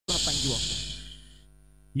wengi wako.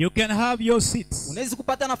 You can have your seats. Unaweza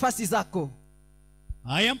kupata nafasi zako.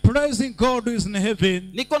 I am praising God who is in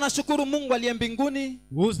heaven. Niko nashukuru Mungu aliye mbinguni.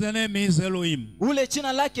 Whose the name is Elohim. Ule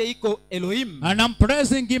jina lake iko Elohim. And I'm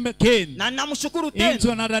praising him again. Na namshukuru Into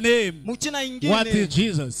tena. another name. Mchina ingine. What is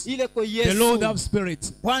Jesus? Ile ko Yesu. The Lord of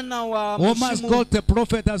spirits. Bwana wa Almost got the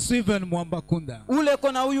prophet as Swiven Mwamba Kunda. Ule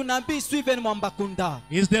kona huyu nabii Swiven Mwamba Kunda.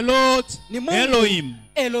 Is the Lord Elohim.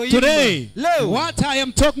 Today, Leo, what I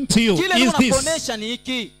am talking to you is this.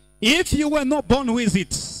 If you were not born with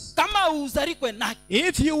it,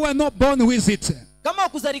 if you were not born with it,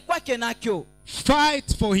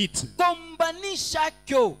 fight for it.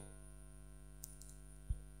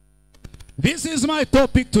 This is my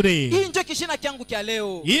topic today.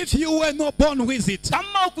 If you were not born with it,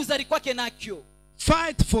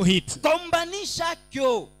 fight for it.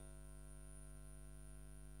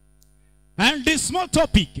 And this small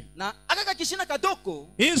topic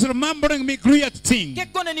is remembering me great thing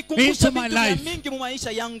into my life.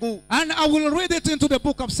 And I will read it into the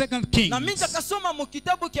book of 2 Kings.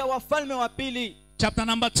 Chapter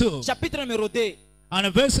number 2.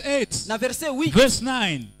 And verse 8. Verse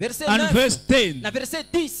 9. And verse 10.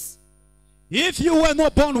 If you were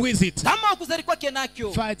not born with it,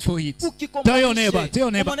 fight for it. Tell your neighbor,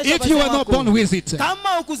 if you were not born with it,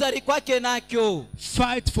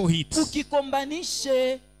 fight for it.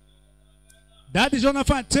 Daddy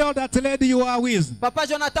Jonathan, tell that lady you are with. Papa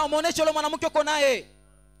Jonathan, muoneshe yule mwanamke uko naye.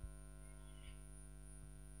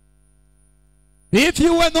 If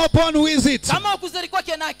you were not born with it,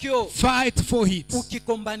 fight for it.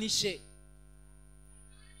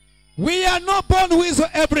 We are not born with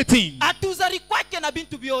everything.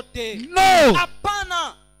 No.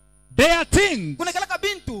 There are things.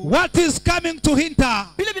 What is coming to hinder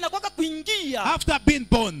after being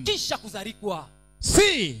born?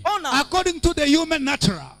 See, according to the human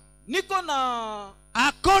nature.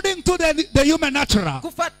 According to the human nature.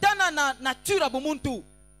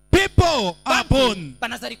 People are born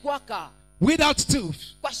without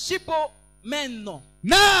tooth.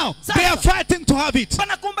 Now they are fighting to have it.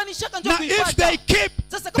 Now if they keep,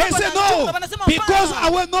 they say no, because I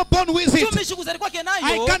was not born with it,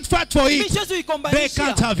 I can't fight for it. They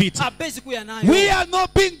can't have it. We are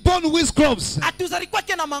not being born with gloves.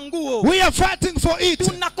 We are fighting for it,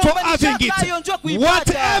 for having it.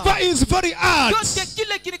 Whatever is very hard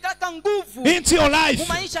into your life,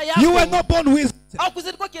 you were not born with it.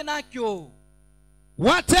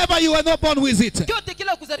 Whatever you are not born with it,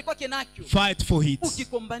 fight for it.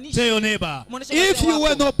 Tell your neighbor, if you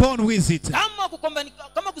were not born with it,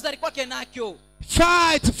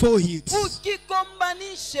 fight for it.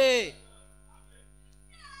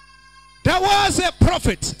 There was a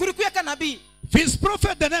prophet. This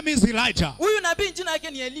prophet, the name is Elijah.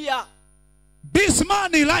 This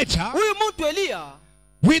man Elijah,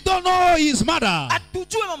 we don't know his mother.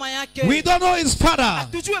 We don't know his father.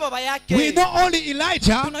 We know only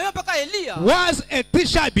Elijah was a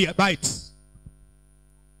Tishbite.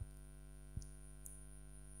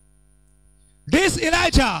 This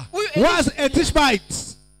Elijah was a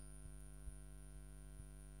Tishbite.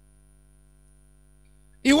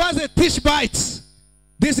 He was a Tishbite.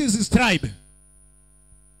 This is his tribe.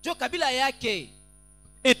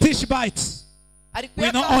 A Tishbite.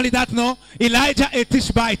 We know only that, no? Elijah a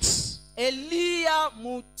Tishbite. Elia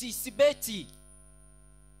Mutisibeti.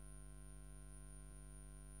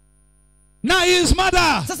 Now his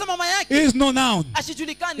mother is not known.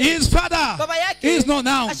 His father is not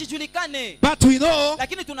known. But we know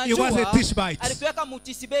he was a Tishbite.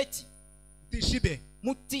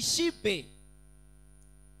 Tishibe.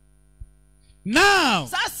 Now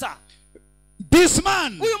this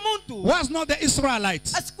man was not the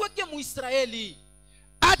Israelite.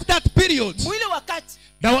 At that period,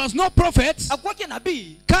 there was no prophet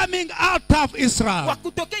coming out of Israel.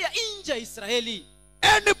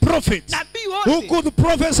 Any prophet who could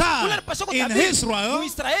prophesy in Israel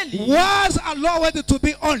was allowed to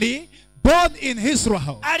be only born in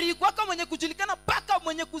Israel.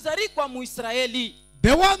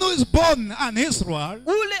 The one who is born in Israel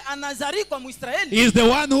is the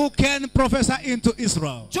one who can prophesy into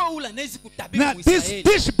Israel. Now this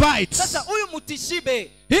Tishbite,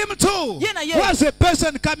 him too was a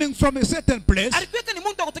person coming from a certain place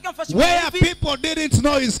where people didn't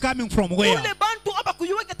know he's coming from where.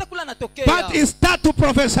 But he started to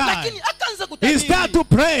prophesy. He started to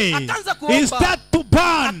pray. He started to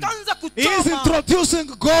burn. He is introducing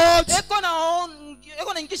God.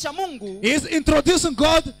 He is introducing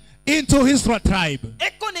God into his tribe.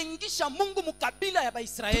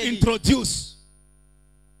 To introduce.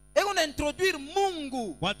 eko na introduire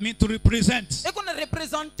Mungu. What mean to represent? Eko na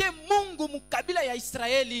representer Mungu mukabila ya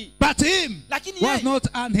Israeli. But him Lakini was not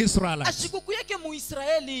an Israelite. ashikuku yake mu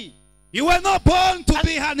Israeli. He was not born to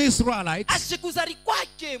be an Israelite. Ashikuzari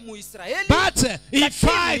kwake mu Israeli. But he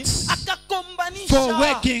fights for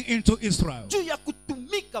working into Israel. Juu ya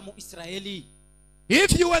kutumika mu Israeli.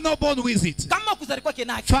 If you were not born with it, kama kuzari kwake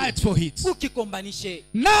nake, fight for it. Ukikombanishe.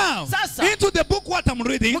 Now, Sasa, into the book what I'm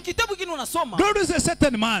reading, mukitabu kinu unasoma, there is a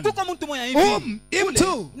certain man kuko mtu mmoja hivi, him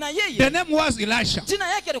too, na yeye, the name was Elisha. jina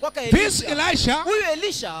yake alikuwa Elisha. This Elisha, huyu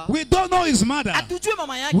Elisha, we don't know his mother, atujue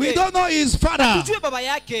mama yake, we don't know his father. atujue baba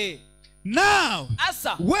yake. Now,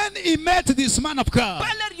 Asa, when he met this man of God,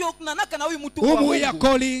 whom we are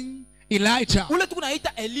calling Elijah,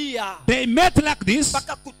 they met like this.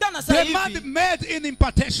 The man made an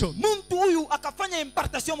impartation.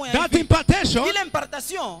 That impartation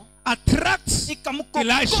attracts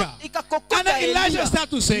Elisha. And Elijah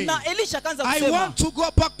started to say, I want to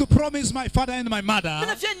go back to promise my father and my mother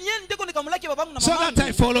so that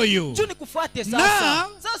I follow you. Now,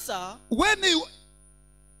 when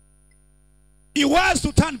he was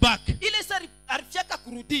to turn back,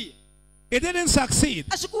 he didn't succeed.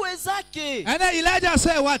 And then Elijah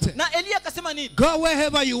said what? Go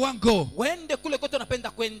wherever you want to go.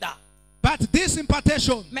 But this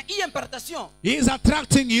impartation is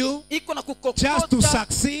attracting you just to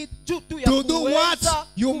succeed, to do what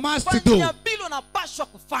you must do.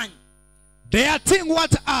 There are things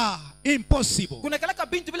what are impossible.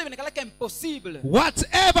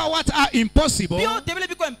 Whatever what are impossible,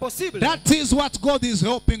 that is what God is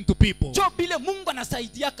helping to people. The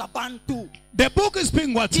book is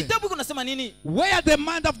being what? Where the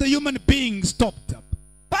mind of the human being stopped up,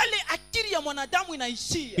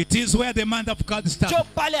 it is where the mind of God started.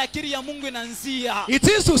 It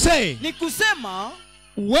is to say,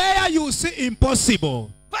 where you see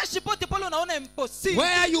impossible,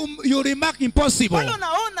 where you remark impossible,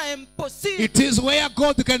 it is where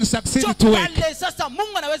God can succeed to work.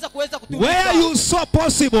 Where you saw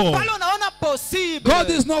possible, God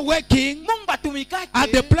is not working at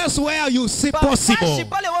the place where you see possible.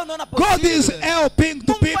 God is helping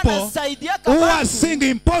the people who are seeing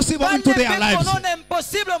impossible into their lives.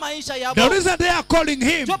 The reason they are calling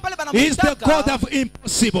him is the God of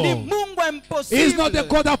impossible. He is not the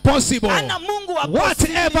God of possible.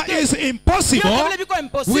 Whatever is impossible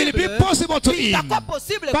will be possible to him.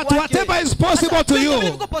 But whatever is possible to you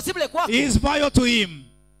is vital to him.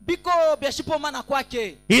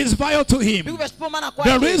 Is vital to him.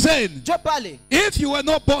 The reason, if you were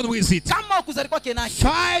not born with it,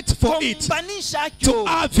 fight for it, to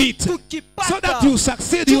have it, so that you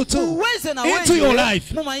succeed into your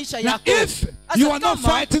life. Now, if you are not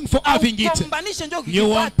fighting for having it, you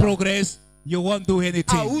won't progress, you won't do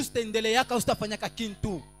anything.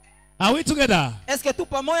 Are we together?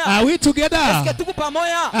 Are we together?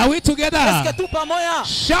 Are we together?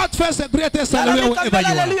 Shout first the greatest hallelujah wherever you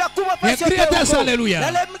are. The greatest hallelujah.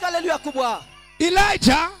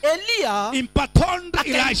 Elijah imparted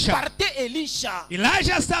Elisha.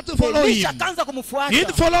 Elijah started to follow him. In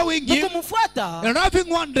following him, arriving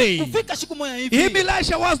one day, him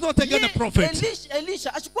Elisha was not taken a prophet.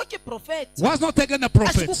 Was not taken a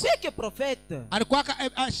prophet.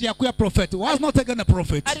 Was not taken a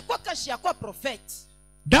prophet.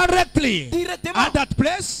 Directly at that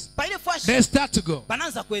place, they start to go.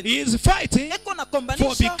 He is fighting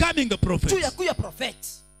for becoming a prophet.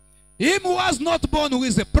 Him was not born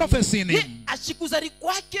with a prophecy in him.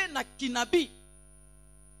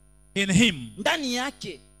 In him.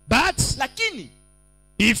 But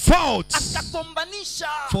he fought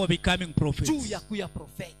for becoming prophet.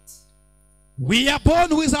 We are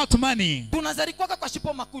born without money,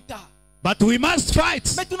 but we must fight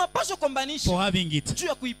for having it.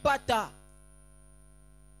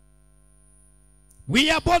 We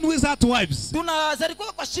are born without wives,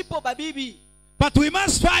 but we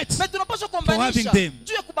must fight for having them.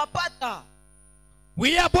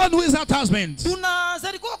 We are born without husbands. You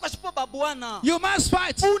must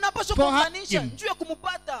fight for having him.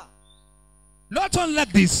 Not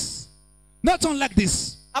unlike this. Not unlike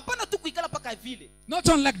this. Not unlike this. Not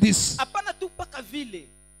unlike this.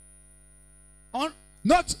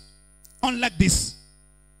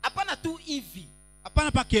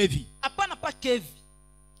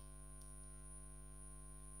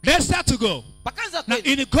 Let's start to go. Now,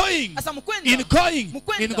 in going,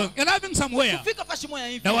 and having somewhere,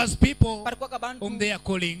 there was people whom they are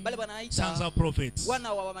calling sons of prophets. They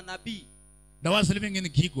was living in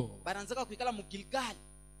Gigo.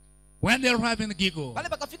 When they arrived in Gilgal, Pale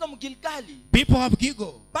bakafika mu Gilgali. people of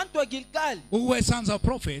Gilgal, Bantu wa Gilgali. who were sons of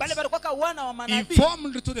prophets, Pale balikuwa wana wa manabii.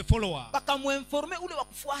 informed to the follower, Bakamuinforme ule wa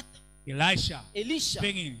kufuata. Elisha, Elisha.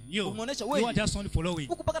 speaking, you Umuonesha are just only following.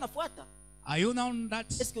 Huku paka nafuata. Are you now that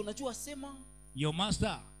Eske unajua sema your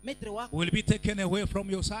master metre wako will be taken away from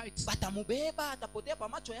your sight? batamubeba atapotea pa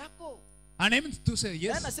macho yako? And him to say, Yes.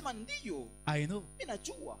 yes, Anasema ndiyo. I know. Mimi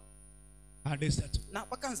najua. And they start to. Na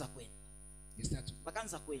bakaanza kwenda. They start to.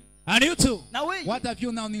 Bakaanza kwenda. And you too. Na wewe What have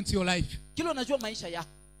you now into your life? kile unajua maisha yako.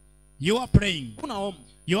 You are praying. Unaomba.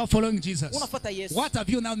 You are following Jesus. Unafuata Yesu. What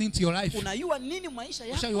have you now into your life? Unajua nini maisha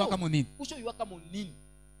yako? Ushayua kama nini? Ushayua kama nini?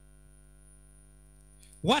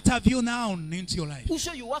 What have you now into your life?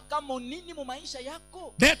 Ushayua kama nini mu maisha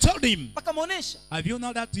yako? They told him, Bakamuonesha. have you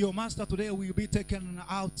know that your master today will be taken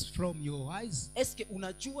out from your eyes? Eske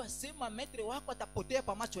unajua sema metre wako atapotea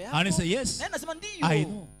pa macho yako? And he said, yes. Na anasema ndiyo. I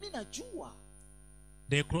know. Mimi najua.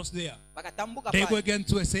 They crossed there. Bakatambuka They go pale. again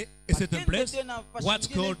to a certain place, what's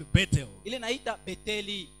called Bethel. Ile naita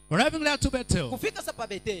Beteli. Arriving there to Bethel, Kufika sasa pa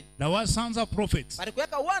Beteli. there were sons of prophets.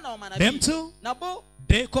 Balikuweka wana wa manabii. Them too, Nabo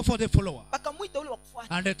they call for the follower. bakamuita ule wa kufuata.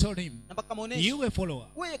 And they told him, Na bakamuonesha. you a follower.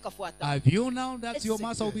 Wewe kafuata. Have you now that your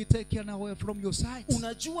master will be taken away from your sight?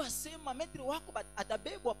 Unajua sema metri wako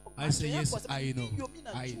atabebwa pa I say, macho yes, yako. Asema, I know. ndiyo, mimi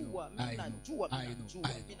I know. najua, I mimi know. najua, I mimi know. najua,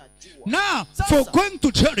 I know. mimi najua. Now, Sasa, for going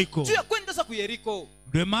to Jericho, juu ya kwenda sasa ku Yeriko,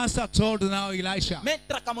 the master told now Elisha,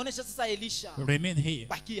 metra akamuonesha sasa Elisha, remain here.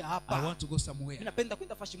 bakia I hapa. want to go somewhere. Mimi napenda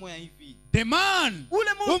kwenda fashi moya hivi. The man Ule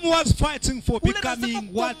whom was fighting for ule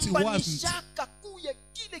becoming what he wasn't nishaka kuya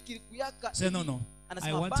kile kilikuyaka. said, no, no,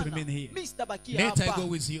 I want to remain here. Mimi sitabakia Let hapa. I go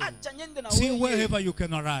with you. Acha niende na See wewe. wherever you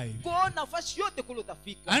can arrive. Kuona fashi yote kule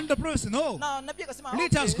utafika. And the prophet said, no, Na nabii akasema,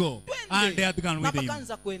 let us go. twende. And they had gone Na with him.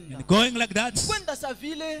 bakaanza kwenda. And going like that, Kwenda sa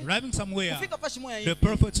vile, arriving somewhere, kufika fashi moya the hivi.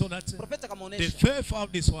 prophet saw that Profeta the akamuonesha faith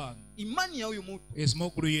of this one imani ya huyu mtu is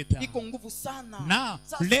more greater. iko nguvu sana. Now,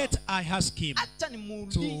 Sasa, let I ask him acha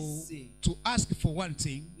nimuulize, to ask for one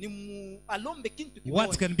thing, alombe kitu what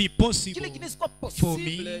kimoja. can be possible Kile kinaweza kuwa for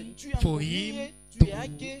possible me, juu ya for mwenye, him juu to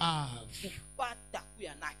yake have. kupata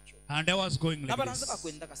kuya nacho. And I was going Na like baranzaka this.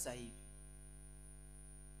 kwenda kasa hivi.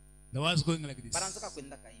 I was going like this. Baranzaka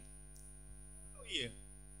kwenda ka hivi. Oh, yeah.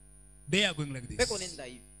 They are going like Beko this. nenda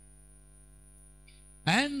hivi.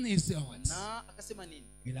 And he said, what? Na akasema nini?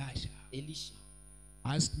 Elisha, Elisha,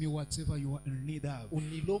 ask me whatever you are in need of.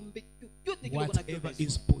 unilombe yote kile kuna Whatever kitu.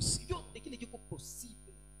 is possible. Yote kile kiko possible.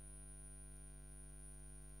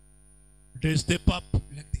 They step up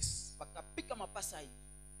like this. Bakapika mapasa hivi.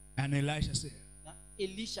 And Elisha said, Na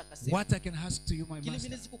Elisha akasema, what I can ask to you, my kile master,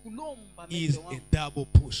 mimi kukulomba is mbele a wangu double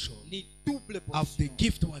portion ni double of the portion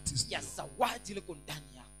gift what is ya due. zawadi ile ndani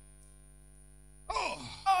yako.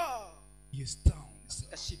 Yes, down.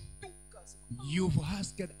 Kashituka. You've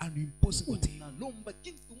asked an impossible thing. Unalomba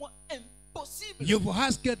kitu mwa impossible. You've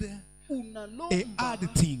asked a Unalomba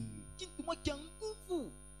hard thing. kitu mwa kia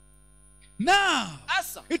nguvu. Now,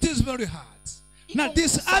 Asa. it is very hard. Iko Now,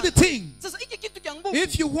 this nguvu sana. other thing, Sasa hiki kitu kia nguvu.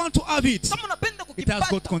 if you want to have it, Kama unapenda it has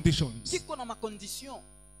got kukipata. conditions. Kiko na makondition.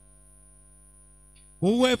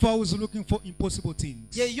 Whoever is looking for impossible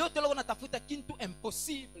things, Yeyote leo unatafuta kitu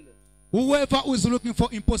impossible. whoever is looking for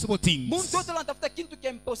impossible things, Muntu yote anatafuta kitu kia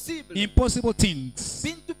impossible. impossible things,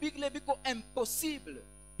 Bintu bigile biko impossible.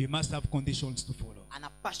 he must have conditions to follow.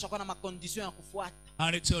 Anapaswa kuwa na makondition ya kufuata.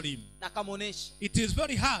 And I told him, Na kamonesha. it is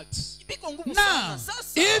very hard. Biko nguvu Now, sana.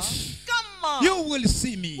 Sasa if kama you will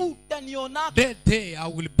see me, utanionaka that day I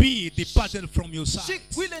will be departed from your sight.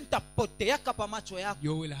 siku ile nitapoteaka pa macho yako,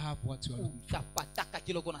 You will have what you are looking for. utapataka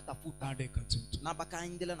kile uko natafuta. And they continue to. Na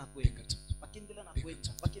bakaendelea na kwenda, bakaendelea na kwenda,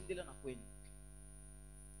 bakaendelea na kwenda.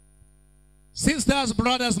 Sisters,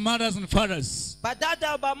 brothers, mothers, and fathers,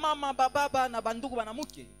 Badada, ba mama, ba baba na bandugu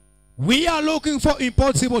banamuke, we are looking for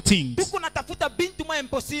impossible things. tuko natafuta bintu mwa A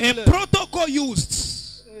impossible. protocol used,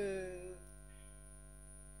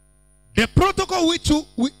 the protocol which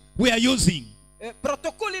we are using,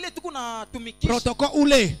 Protokoli ile tuko natumikisha, protocol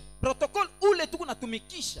ule protokoli ule tuko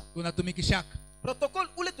natumikisha, tunatumikishaka protokoli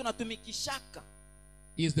ule tunatumikishaka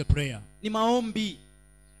is the prayer. ni maombi.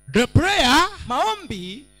 The prayer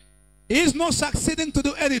Maombi is not succeeding to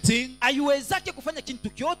do anything haiwezake kufanya kitu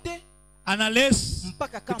kyote unless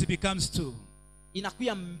mpaka it kama becomes two.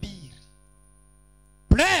 inakuya mbili.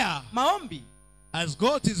 Prayer Maombi has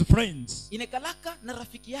got his friends. inekalaka na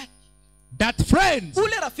rafiki yake. That friend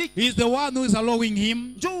Ule rafiki is the one who is allowing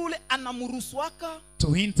him njo ule anamuruhusuaka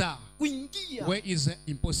to enter kuingia where is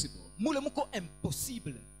impossible. mule muko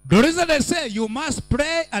impossible. The reason they say you must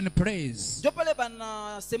pray and praise Njo pale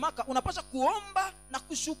banasemaka unapasha kuomba na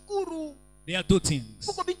kushukuru. There are two things.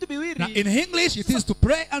 Kuko bintu biwiri. Now in English it is to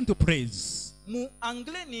pray and to praise. Mu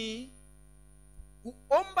anglais ni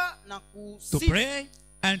kuomba na To kusifu. pray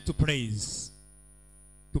and to praise.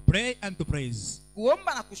 To pray and to praise.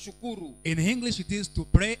 Kuomba na kushukuru. In English it is to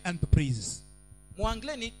pray and to praise. Mu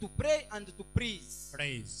anglais ni to pray and to praise.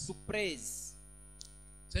 Praise. To praise.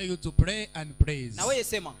 Say you to pray and praise. Na wewe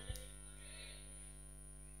sema.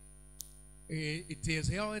 It is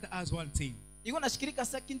held as one thing. Iko nashikirika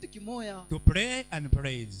sa kintu kimoya. To pray and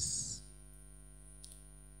praise.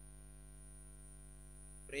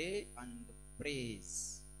 Pray and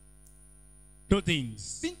praise. Two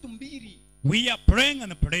things. Bintu mbili. We are praying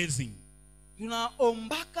and praising.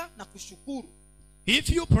 Tunaombaka na kushukuru.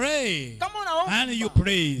 If you pray and you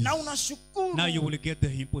praise, na unashukuru, now you will get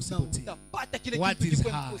the impossible thing. What is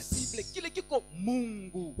hard?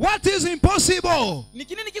 What is impossible?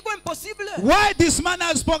 Why this man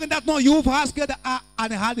has spoken that no, you've asked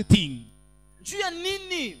an hard thing?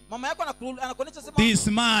 This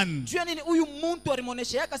man,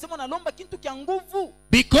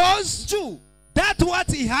 because that's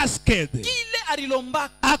what he asked.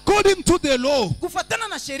 According to the law,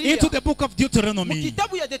 into the book of Deuteronomy,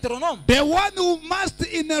 the one who must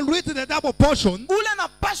inherit the double portion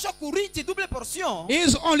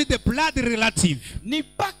is only the blood relative.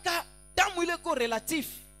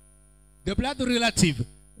 The blood relative,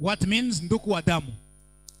 what means nduku wa damu.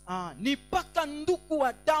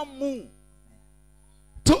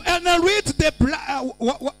 To inherit the blood,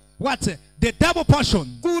 the double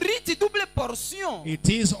portion, it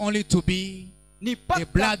is only to be a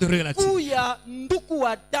blood relative.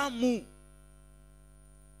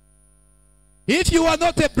 If you are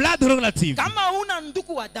not a blood relative,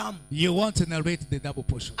 you won't inherit the double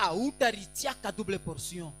portion.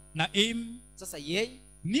 Naim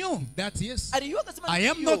knew that, yes, I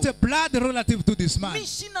am not a blood relative to this man,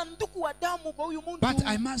 but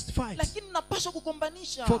I must fight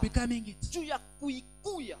for becoming it.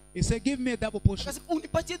 He said, give me a double portion.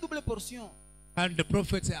 And the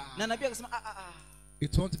prophet said,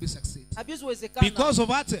 it won't be succeed. Because of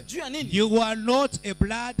that, you are not a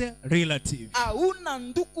blood relative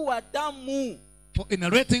for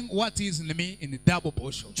inheriting what is in me in a double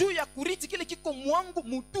portion.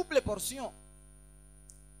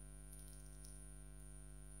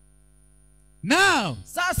 Now,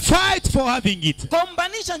 fight for having it.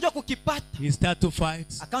 He start to fight.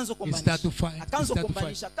 He start to fight. He start to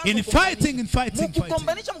fight. In fighting,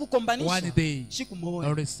 one day,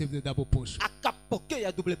 I'll receive the double portion.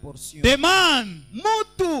 The man,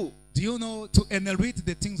 do you know, to inherit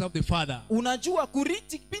the things of the Father,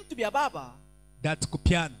 that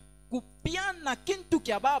kupiana,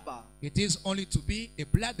 it is only to be a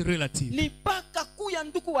blood relative.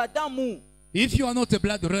 If you are not a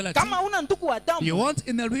blood relative, you won't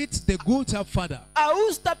inherit the goods of Father.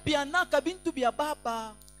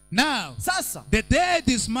 Now, the day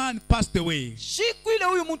this man passed away,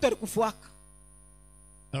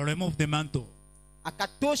 I removed the mantle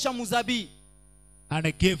and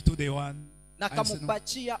I gave to the one, I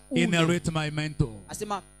said, inherit my mantle.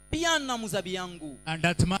 And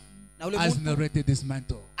that man has narrated this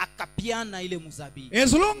mantle.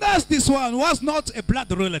 As long as this one was not a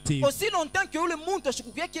blood relative, but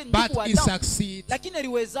he succeeded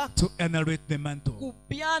to inherit the mantle.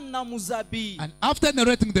 And after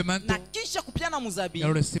narrating the mantle, he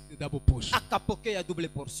received the double portion.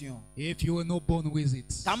 If you were not born with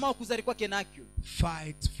it,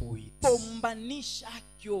 fight for it.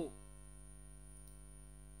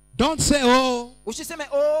 Don't say, oh,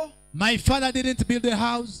 my father didn't build a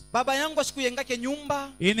house.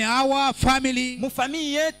 In our family,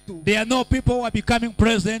 there are no people who are becoming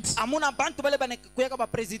presidents.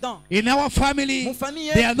 In our family,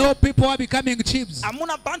 there are no people who are becoming chiefs.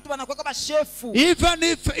 Even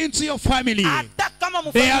if into your family,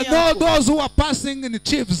 there are no those who are passing in the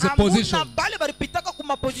chief's position.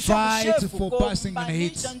 Fight for passing in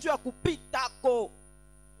it.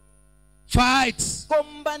 Fight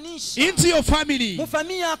into your family.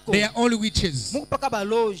 They are only witches.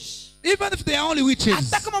 Even if they are only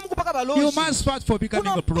witches, you must fight for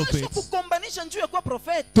becoming a prophet.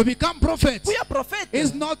 To become prophet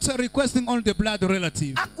is not requesting only the blood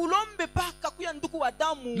relative.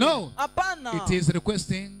 No, it is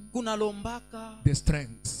requesting the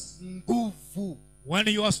strength. When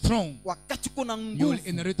you are strong, wakati kuna you will nguvu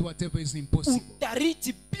inherit whatever is impossible.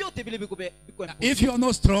 utariti vyote vile viko If you are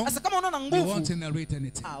not strong, sasa kama unaona you nguvu won't inherit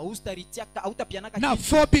anything. hautaritaka hautapianaka Now, kitu.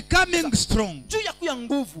 for becoming strong, Juu ya kuya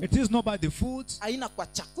nguvu it is not by the food, haina kwa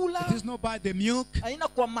chakula, it is not by the milk, haina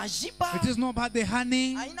kwa majiba, it is not by the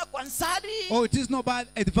honey, haina kwa nsari, or it is not by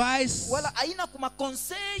advice. wala haina kwa It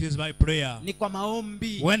makonsei, is by prayer. ni kwa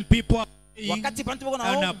maombi. When people are praying Wakati bantu bako and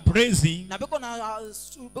are naomba praising, na beko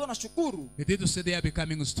na shukuru, it is to say they are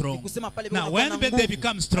becoming strong. kusema pale Now, bako when na they nguvu.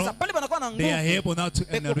 become Sasa strong, pale banakuwa na they are nguvu, able now to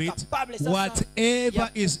beko inherit capable sasa whatever ya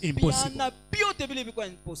is impossible. kupiana vyote vile viko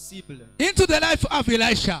impossible. Into the life of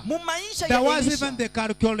Elisha, Mu maisha there ya was Elisha, even the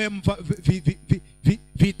curriculum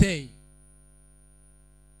vitae.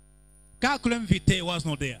 Curriculum vitae was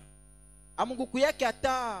not there. amuguku yake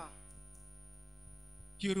hata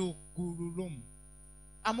Curriculum.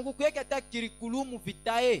 amuguku yake hata kirikulumu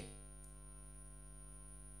vitae.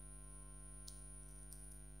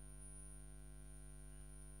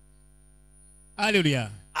 Hallelujah.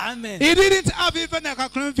 Amen. He didn't have even a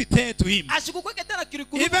curriculum vitae to him. Ashikukweke tena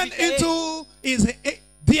kirikulumu Even vitae. into his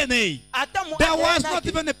DNA, Hata mu there was ADN not yake.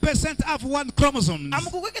 even a percent of one chromosome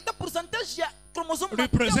Amugukweke hata percentage ya chromosome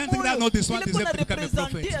representing that, no, this one ilikuwa deserves to become a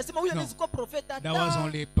represente, prophet. asema huyo No. anaweza kuwa profeta hata. There was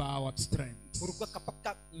only power of strength Ulikuwa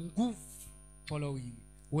kapaka nguvu. following.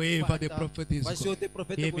 Wherever the prophet is Basi going, yote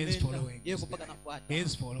profeta he means kunenda. following. Yeye kupaka nafuata. He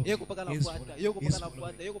is following. Yeye kupaka He is nafuata. following. Yeye He is kupaka nafuata.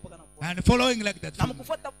 following. Yeye kupaka nafuata. And following like that, Na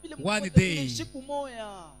mkufuata vile one mkufuata day, vile siku moja.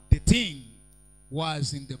 the thing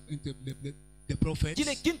was in the prophets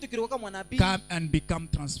Kile kintu kilikuwa mwanabii come and become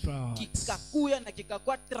transferred kikakuya na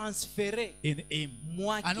kikakuwa transfere in him.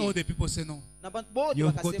 mwake. And all the people say, no, Na bantu bote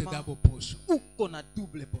you've got a wakasema double portion. uko na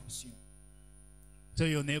double portion. Tell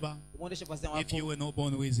your neighbor, Muoneshe basi if you wako were not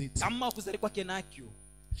born with it, kama kuzalikuwa kenakyo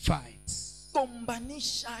fight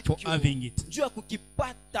kombanisha for having it. juu ya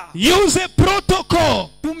kukipata. Use a protocol.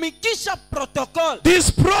 Tumikisha protocol.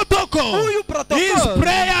 This protocol Huyu protocol is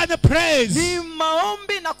prayer and praise. ni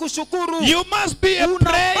maombi na kushukuru. You must be a Unapaswa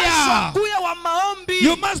prayer. kuya wa maombi.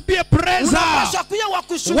 You must be a praiser. Unapaswa kuya wa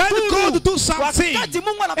kushukuru. When God do something, Wakati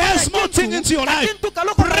Mungu anafanya a small kitu, thing into your life, kitu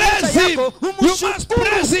kaloko kwa praise maisha him. yako, You must umshukuru.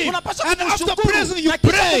 praise him. Unapaswa And after kumshukuru. praising, you Na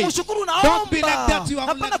kisha pray. kumshukuru Don't be unaomba. like that. You are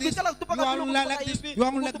Hapana like this. kuikala kutupa You are kulu like kutoka this. hivi, You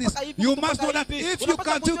are like kutoka this. hivi, You kutoka must know that hivi. if you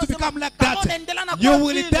Unapaswa continue to kujua become sema, like kama that, unaendelea na you kwa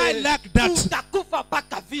will vile, die like that. utakufa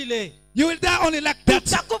mpaka vile. You will die only like that.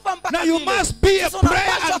 Utakufa mpaka Now you vile. must be a Sasa prayer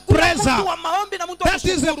unapaswa and kuwa praiser. mtu wa maombi na mtu wa That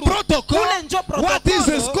is a kushukuru. protocol. Ule njo What is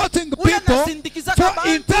protocol. escorting Ule people anasindikiza for bantu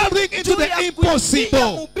entering into juu ya the kuingia impossible.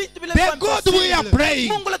 mu vitu vile The vya God we are impossible. praying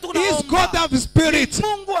Mungu letu is tunaomba. God of spirit. Ni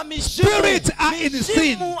Mungu wa mishimu. Spirit are in sin.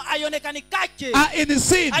 Mishimu haionekani kake. Are in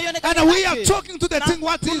sin. Haionekani And we kake. are talking to the Na thing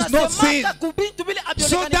what is not tunasemaka sin. ku bintu vile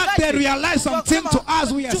So havionekani that they kake. realize something to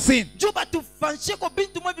us we are sin. Juu batufanishe ko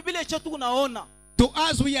bintu mwe vile chetu kunaona. To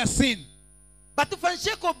us we are sin.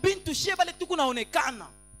 Batufanishe ko bintu shie bale tuku naonekana.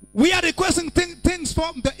 We are requesting things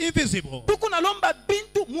from the invisible. Tuku nalomba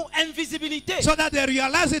bintu mu invisibility. So that they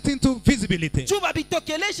realize it into visibility. Juu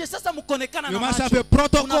babitokeleshe sasa mukonekana na You must macho. have a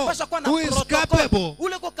protocol Unapaswa kuwa na who is protocol. capable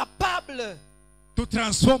Ule ko capable to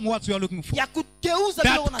transform what you are looking for. ya kugeuza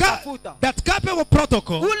vile unatafuta. That capable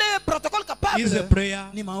protocol Ule protocol capable is a prayer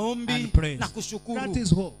ni maombi and praise. na kushukuru. That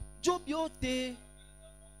is all. Job yote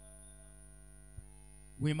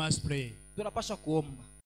We must pray. tunapaswa kuomba.